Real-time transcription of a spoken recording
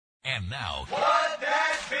And now,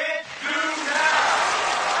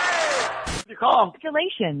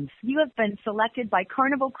 Congratulations. You have been selected by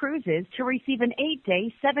Carnival Cruises to receive an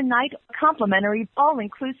 8-day, 7-night complimentary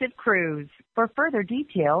all-inclusive cruise. For further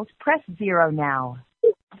details, press 0 now.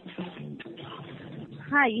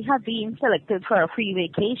 Hi, you have been selected for a free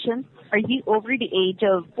vacation. Are you over the age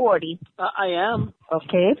of 40? I am.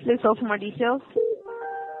 Okay, please offer more details.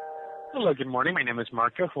 Hello, good morning. My name is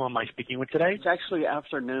Marco. Who am I speaking with today? It's actually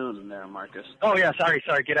afternoon there, Marcus. Oh, yeah, sorry.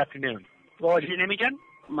 Good afternoon. What is your name again?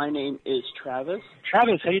 My name is Travis.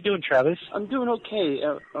 Travis, how you doing, Travis? I'm doing okay.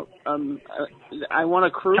 I want a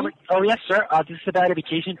cruise. Oh, yes, sir. This is about a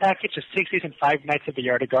vacation package of 6 days and 5 nights at the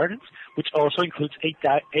Yarda Gardens, which also includes 8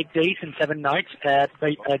 days and 7 nights at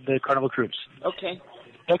the Carnival Cruise. Okay.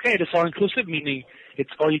 Okay, it is all-inclusive, meaning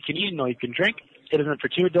it's all you can eat and all you can drink. It is meant for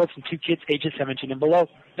 2 adults and 2 kids ages 17 and below.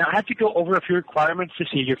 Now, I have to go over a few requirements to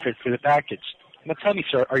see if you're fit for the package. Now, tell me,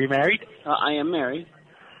 sir, are you married? I am married.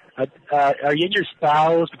 Are you and your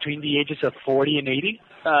spouse between the ages of 40 and 80?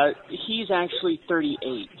 He's actually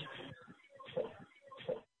 38.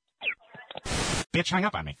 bitch, hang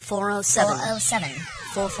up on me.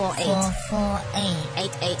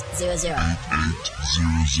 407-448-8800.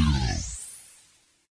 8800.